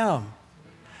please him.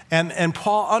 And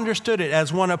Paul understood it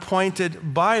as one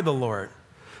appointed by the Lord.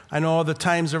 I know all the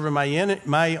times over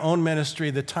my own ministry,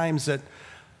 the times that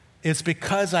it's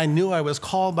because I knew I was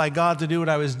called by God to do what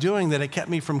I was doing that it kept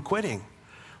me from quitting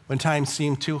when times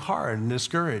seemed too hard and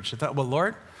discouraged. I thought, well,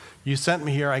 Lord, you sent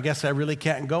me here. I guess I really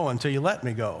can't go until you let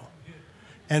me go.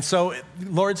 And so the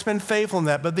Lord's been faithful in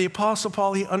that. But the Apostle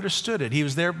Paul, he understood it. He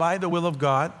was there by the will of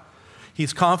God.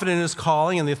 He's confident in his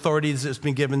calling and the authorities that's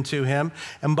been given to him.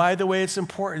 And by the way, it's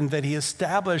important that he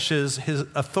establishes his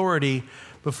authority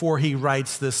before he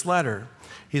writes this letter.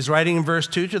 He's writing in verse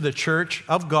 2 to the church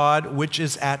of God, which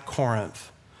is at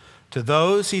Corinth. To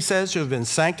those, he says, who have been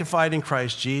sanctified in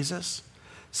Christ Jesus,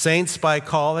 saints by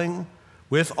calling,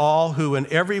 with all who in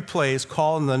every place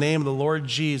call in the name of the Lord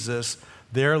Jesus,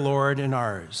 their Lord and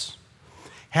ours.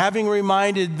 Having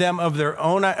reminded them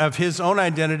of his own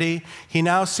identity, he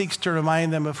now seeks to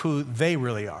remind them of who they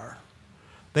really are.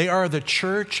 They are the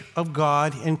church of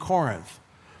God in Corinth,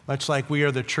 much like we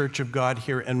are the church of God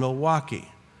here in Milwaukee.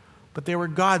 But they were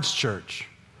God's church.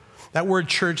 That word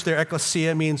church there,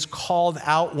 ecclesia, means called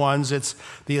out ones. It's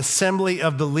the assembly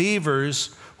of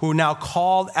believers who are now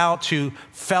called out to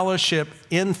fellowship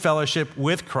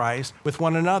with Christ, with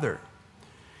one another.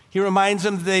 He reminds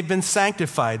them that they've been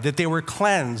sanctified, that they were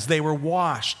cleansed, they were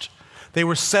washed, they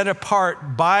were set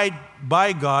apart by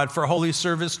God for holy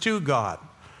service to God,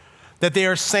 that they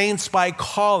are saints by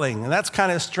calling. And that's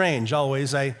kind of strange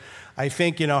always. I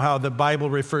think, how the Bible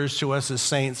refers to us as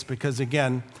saints because,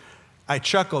 again, I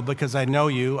chuckle because I know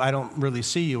you. I don't really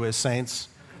see you as saints,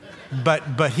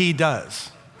 but he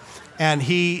does. And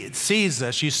he sees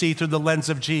us, you see, through the lens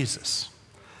of Jesus.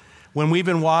 When we've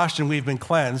been washed and we've been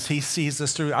cleansed, he sees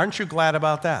us through. Aren't you glad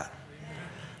about that?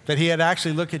 That he had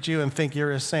actually look at you and think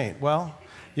you're a saint. Well,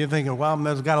 you're thinking, well,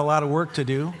 there's got a lot of work to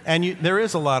do. And there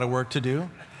is a lot of work to do.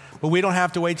 But we don't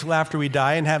have to wait till after we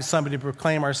die and have somebody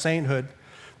proclaim our sainthood.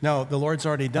 No, the Lord's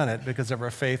already done it because of our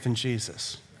faith in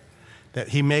Jesus. That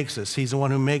he makes us. He's the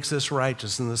one who makes us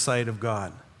righteous in the sight of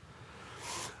God.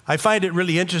 I find it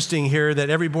really interesting here that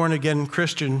every born-again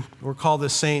Christian, we're called a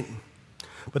saint.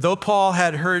 But though Paul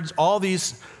had heard all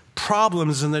these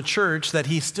problems in the church, that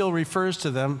he still refers to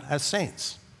them as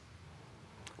saints.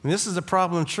 And this is a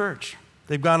problem church.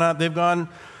 They're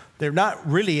not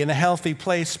really in a healthy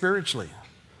place spiritually.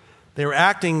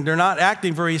 They're not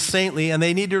acting very saintly, and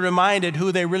they need to be reminded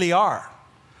who they really are.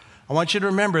 I want you to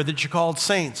remember that you're called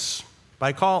saints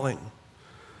by calling.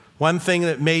 One thing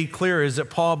that made clear is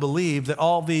that Paul believed that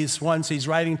all these ones he's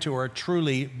writing to are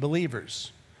truly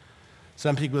believers.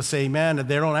 Some people say, man,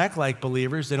 they don't act like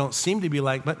believers. They don't seem to be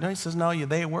like, but no, he says, no,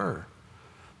 they were.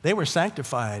 They were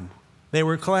sanctified. They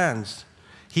were cleansed.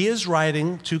 He is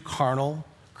writing to carnal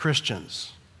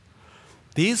Christians.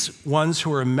 These ones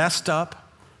who are messed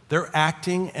up, they're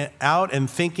acting out and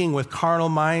thinking with carnal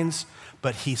minds,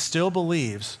 but he still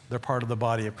believes they're part of the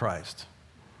body of Christ.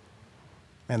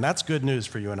 And that's good news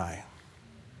for you and I.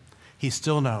 He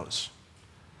still knows.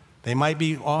 They might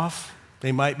be off.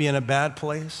 They might be in a bad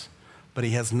place, but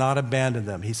he has not abandoned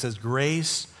them. He says,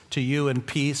 grace to you and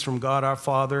peace from God our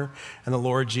Father and the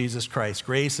Lord Jesus Christ.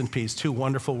 Grace and peace, two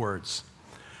wonderful words.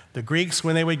 The Greeks,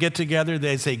 when they would get together,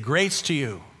 they say, grace to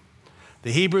you.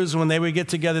 The Hebrews, when they would get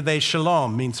together, they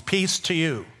shalom, means peace to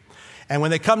you. And when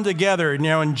they come together,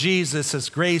 in Jesus, it's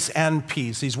grace and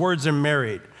peace. These words are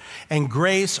married. And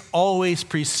grace always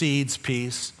precedes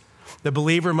peace. The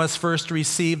believer must first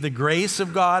receive the grace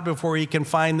of God before he can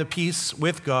find the peace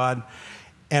with God.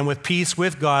 And with peace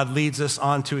with God leads us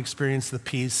on to experience the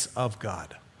peace of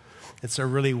God. It's a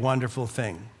really wonderful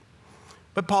thing.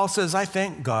 But Paul says, I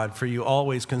thank God for you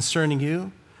always concerning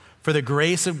you, for the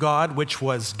grace of God which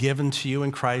was given to you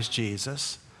in Christ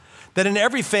Jesus, that in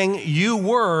everything you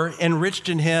were enriched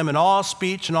in him in all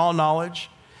speech and all knowledge,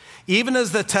 even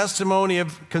as the testimony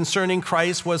of concerning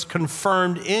Christ was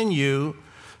confirmed in you,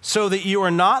 so that you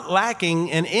are not lacking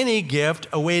in any gift,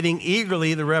 awaiting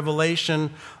eagerly the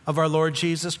revelation of our Lord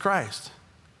Jesus Christ.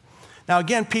 Now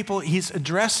again, people he's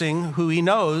addressing who he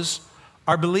knows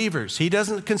are believers. He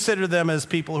doesn't consider them as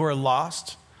people who are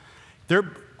lost.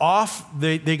 They're off,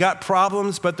 they got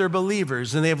problems, but they're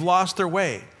believers and they've lost their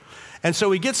way. And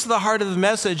so he gets to the heart of the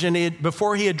message, and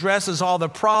before he addresses all the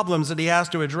problems that he has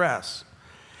to address,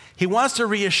 he wants to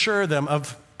reassure them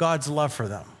of God's love for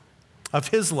them, of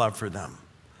his love for them.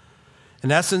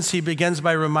 In essence, he begins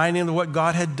by reminding them of what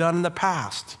God had done in the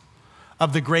past,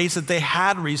 of the grace that they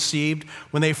had received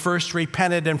when they first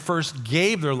repented and first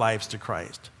gave their lives to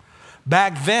Christ.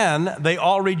 Back then, they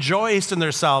all rejoiced in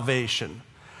their salvation.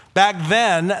 Back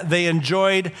then, they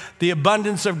enjoyed the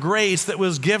abundance of grace that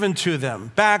was given to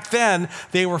them. Back then,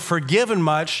 they were forgiven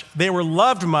much. They were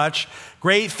loved much.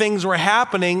 Great things were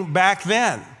happening back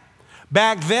then.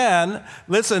 Back then,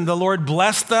 listen, the Lord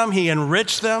blessed them. He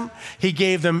enriched them. He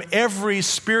gave them every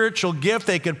spiritual gift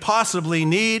they could possibly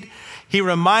need. He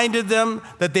reminded them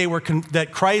that that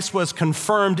Christ was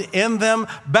confirmed in them.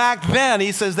 Back then,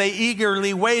 he says they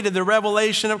eagerly waited the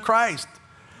revelation of Christ.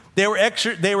 They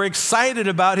were excited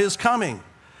about his coming.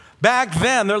 Back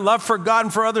then, their love for God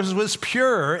and for others was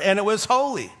pure and it was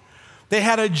holy. They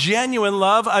had a genuine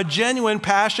love, a genuine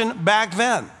passion back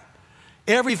then.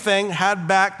 Everything had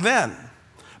back then.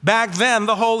 Back then,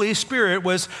 the Holy Spirit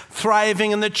was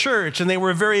thriving in the church, and they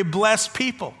were very blessed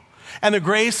people. And the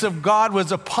grace of God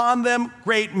was upon them.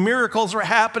 Great miracles were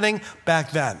happening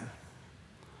back then.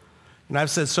 And I've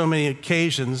said so many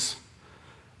occasions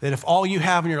that if all you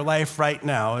have in your life right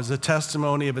now is a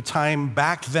testimony of a time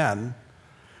back then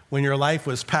when your life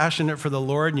was passionate for the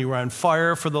Lord and you were on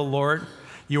fire for the Lord,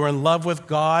 you were in love with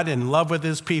God, in love with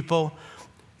his people,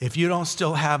 if you don't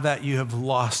still have that, you have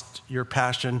lost your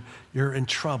passion. You're in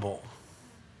trouble.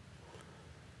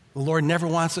 The Lord never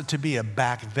wants it to be a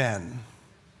back then.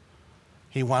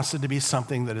 He wants it to be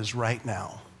something that is right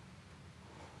now.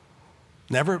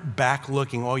 Never back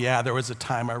looking, oh yeah, there was a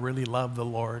time I really loved the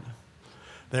Lord.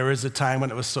 There was a time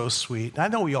when it was so sweet. I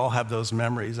know we all have those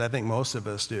memories. I think most of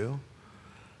us do.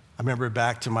 I remember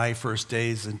back to my first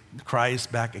days in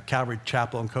Christ, back at Calvary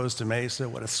Chapel in Costa Mesa.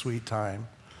 What a sweet time.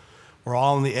 We're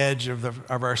all on the edge of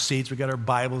our seats. We got our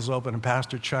Bibles open, and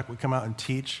Pastor Chuck would come out and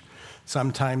teach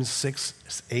sometimes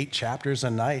 6, 8 chapters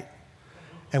a night.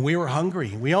 And we were hungry.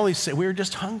 We were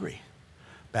just hungry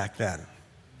back then.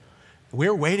 We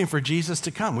were waiting for Jesus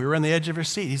to come. We were on the edge of our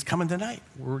seat. He's coming tonight.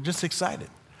 We were just excited.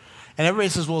 And everybody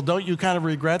says, well, don't you kind of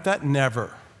regret that?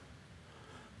 Never.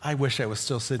 I wish I was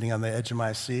still sitting on the edge of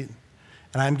my seat.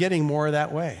 And I'm getting more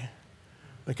that way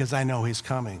because I know he's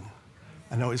coming.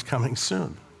 I know he's coming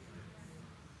soon.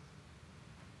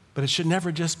 But it should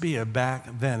never just be a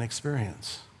back then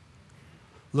experience.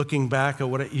 Looking back at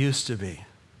what it used to be.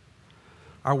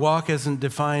 Our walk isn't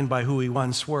defined by who we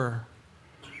once were,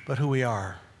 but who we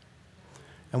are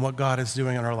and what God is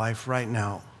doing in our life right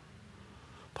now.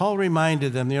 Paul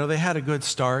reminded them, they had a good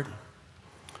start.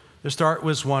 The start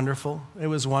was wonderful. It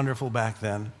was wonderful back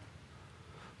then.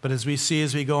 But as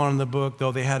we go on in the book,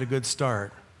 though they had a good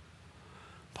start,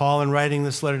 Paul, in writing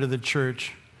this letter to the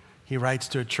church, he writes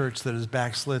to a church that is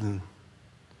backslidden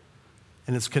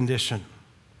in its condition.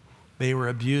 They were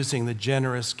abusing the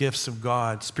generous gifts of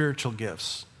God, spiritual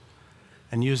gifts,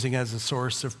 and using as a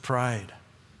source of pride.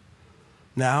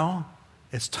 Now,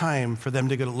 it's time for them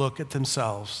to get a look at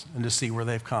themselves and to see where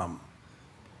they've come.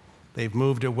 They've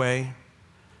moved away.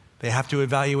 They have to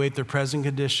evaluate their present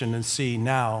condition and see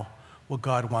now what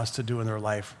God wants to do in their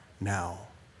life now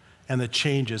and the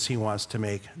changes he wants to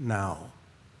make now.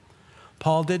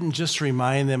 Paul didn't just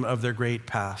remind them of their great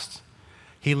past.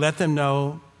 He let them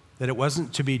know that it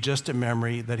wasn't to be just a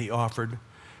memory that he offered,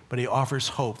 but he offers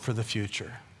hope for the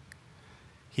future.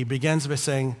 He begins by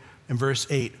saying in verse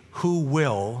 8, who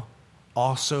will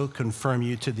also confirm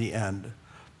you to the end,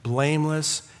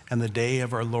 blameless in the day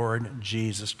of our Lord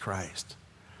Jesus Christ.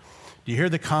 Do you hear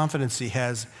the confidence he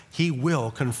has? He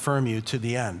will confirm you to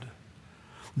the end.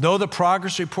 Though the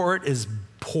progress report is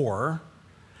poor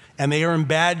and they are in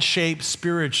bad shape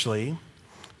spiritually,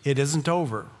 it isn't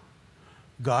over.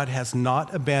 God has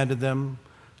not abandoned them.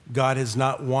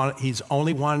 He's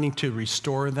only wanting to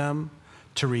restore them,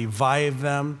 to revive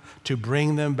them, to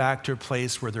bring them back to a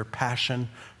place where their passion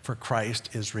for Christ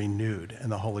is renewed in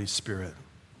the Holy Spirit.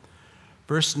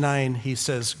 Verse 9, he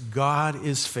says, God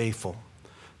is faithful,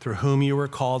 through whom you were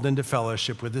called into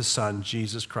fellowship with his Son,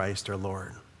 Jesus Christ our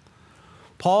Lord.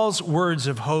 Paul's words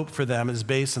of hope for them is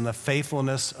based on the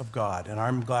faithfulness of God, and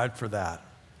I'm glad for that.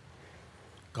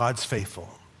 God's faithful.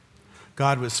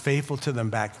 God was faithful to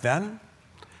them back then, and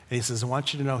he says, I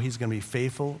want you to know he's going to be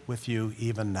faithful with you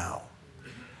even now.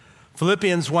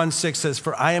 Philippians 1:6 says,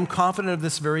 for I am confident of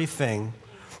this very thing,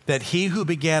 that he who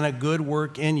began a good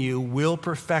work in you will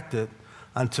perfect it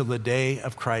until the day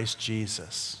of Christ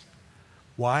Jesus.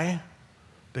 Why?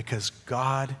 Because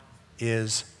God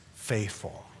is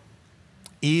faithful.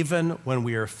 Even when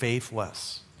we are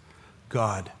faithless,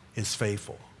 God is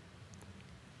faithful.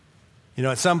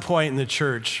 At some point in the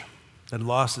church that had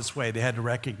lost its way, they had to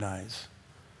recognize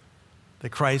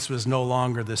that Christ was no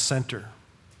longer the center.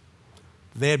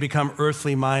 They had become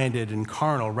earthly minded and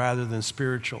carnal rather than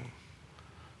spiritual.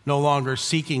 No longer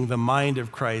seeking the mind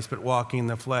of Christ, but walking in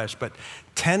the flesh. But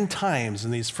 10 times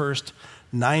in these first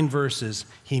 9 verses,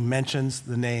 he mentions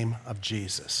the name of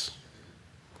Jesus.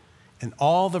 In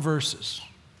all the verses.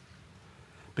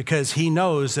 Because he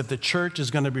knows that the church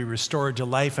is going to be restored to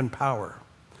life and power.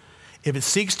 If it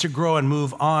seeks to grow and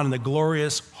move on in the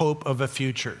glorious hope of a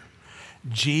future,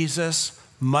 Jesus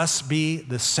must be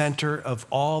the center of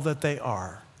all that they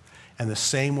are, in the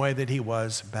same way that he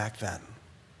was back then.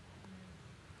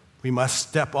 We must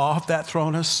step off that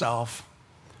throne of self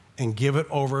and give it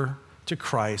over to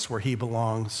Christ where he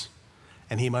belongs,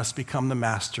 and he must become the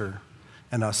master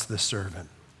and us the servant.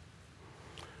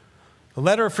 The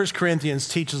letter of 1 Corinthians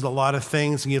teaches a lot of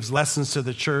things and gives lessons to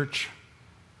the church.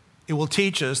 It will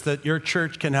teach us that your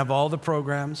church can have all the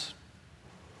programs.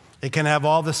 It can have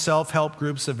all the self-help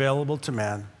groups available to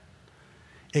man.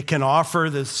 It can offer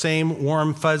the same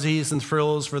warm fuzzies and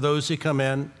thrills for those who come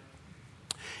in.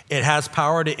 It has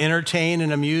power to entertain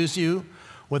and amuse you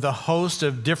with a host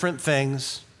of different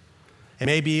things. It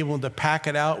may be able to pack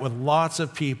it out with lots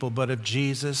of people, but if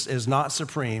Jesus is not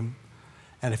supreme,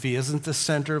 and if he isn't the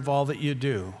center of all that you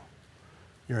do,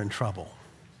 you're in trouble.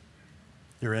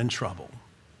 You're in trouble.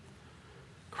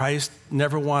 Christ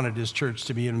never wanted his church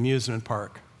to be an amusement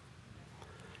park.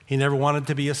 He never wanted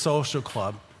to be a social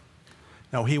club.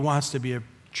 No, he wants to be a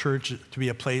church, to be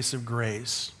a place of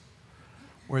grace,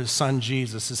 where his son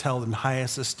Jesus is held in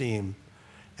highest esteem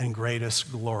and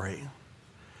greatest glory.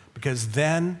 Because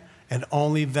then And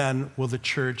only then will the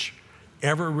church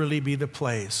ever really be the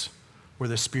place where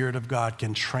the Spirit of God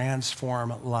can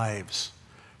transform lives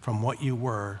from what you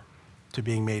were to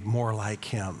being made more like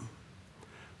Him.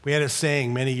 We had a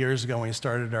saying many years ago when we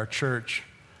started our church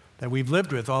that we've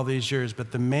lived with all these years,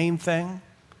 but the main thing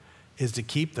is to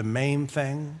keep the main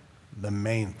thing the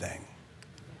main thing.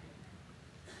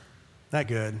 Not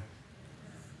good.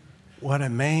 What a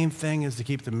main thing is to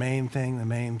keep the main thing the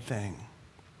main thing.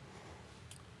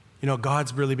 You know,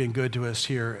 God's really been good to us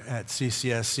here at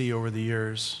CCSC over the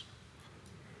years.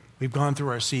 We've gone through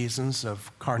our seasons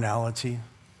of carnality,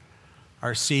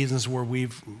 our seasons where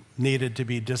we've needed to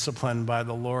be disciplined by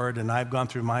the Lord, and I've gone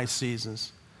through my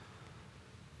seasons.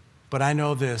 But I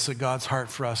know this, that God's heart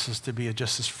for us is to be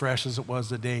just as fresh as it was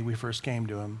the day we first came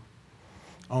to Him,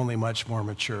 only much more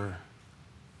mature,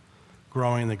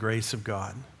 growing in the grace of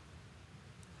God.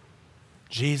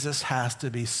 Jesus has to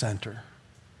be center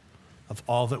of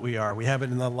all that we are. We have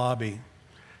it in the lobby.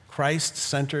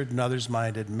 Christ-centered and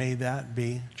others-minded. May that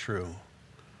be true.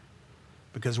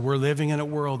 Because we're living in a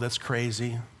world that's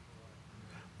crazy.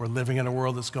 We're living in a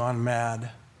world that's gone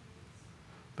mad.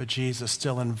 But Jesus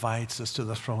still invites us to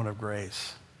the throne of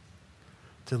grace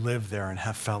to live there and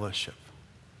have fellowship.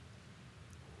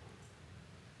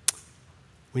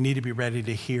 We need to be ready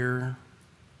to hear,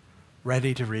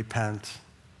 ready to repent,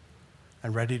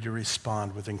 and ready to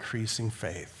respond with increasing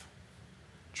faith,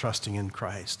 trusting in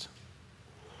Christ.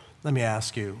 Let me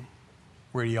ask you,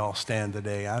 where do you all stand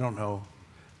today? I don't know.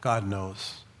 God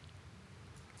knows.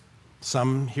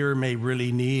 Some here may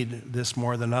really need this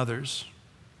more than others.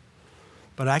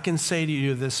 But I can say to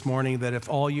you this morning that if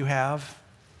all you have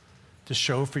to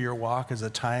show for your walk is a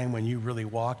time when you really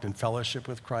walked in fellowship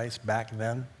with Christ back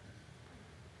then,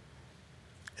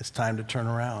 it's time to turn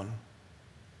around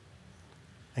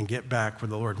and get back where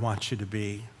the Lord wants you to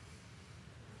be.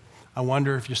 I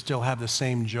wonder if you still have the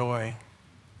same joy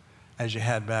as you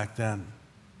had back then.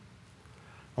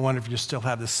 I wonder if you still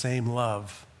have the same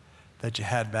love that you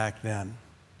had back then.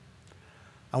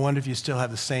 I wonder if you still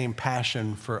have the same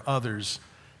passion for others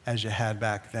as you had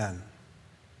back then.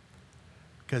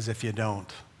 Because if you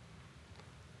don't,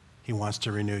 He wants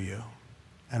to renew you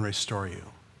and restore you.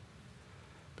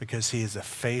 Because He is a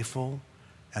faithful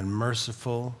and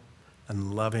merciful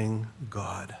and loving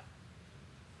God.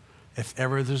 If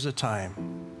ever there's a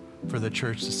time for the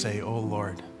church to say, "Oh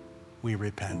Lord, we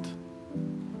repent,"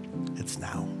 it's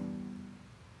now.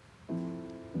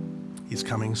 He's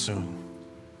coming soon.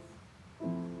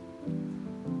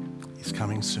 He's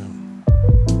coming soon.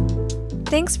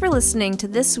 Thanks for listening to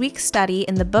this week's study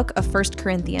in the book of 1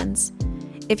 Corinthians.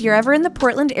 If you're ever in the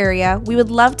Portland area, we would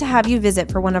love to have you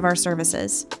visit for one of our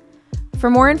services. For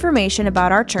more information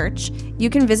about our church, you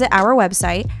can visit our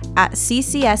website at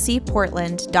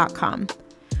ccscportland.com.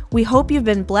 We hope you've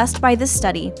been blessed by this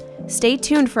study. Stay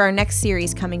tuned for our next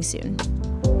series coming soon.